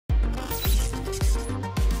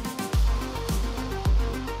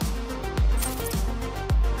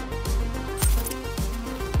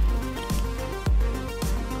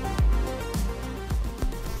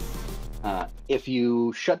If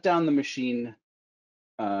you shut down the machine,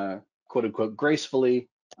 quote unquote, gracefully,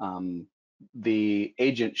 the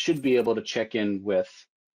agent should be able to check in with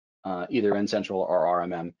either N-Central or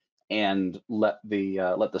RMM and let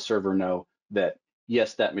the server know that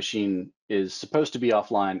yes, that machine is supposed to be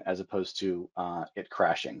offline as opposed to it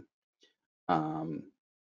crashing.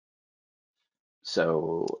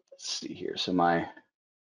 So let's see here. So my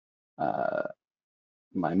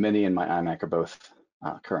Mini and my iMac are both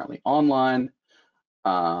currently online.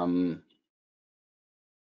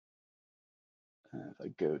 If I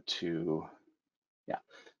go to, yeah,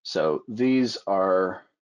 so these are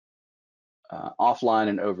offline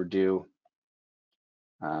and overdue.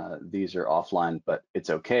 These are offline, but it's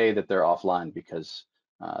okay that they're offline because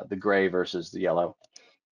the gray versus the yellow.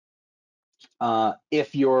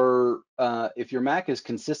 If your Mac is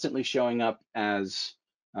consistently showing up as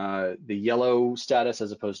the yellow status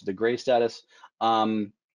as opposed to the gray status,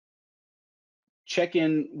 check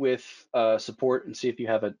in with support and see if you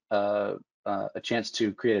have a chance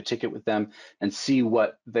to create a ticket with them and see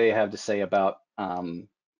what they have to say about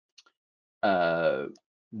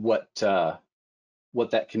what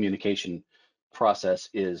that communication process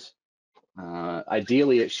is.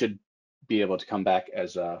 Ideally, it should be able to come back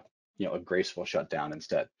as a graceful shutdown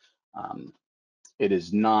instead. It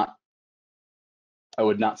is not. I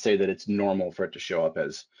would not say that it's normal for it to show up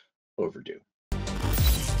as overdue.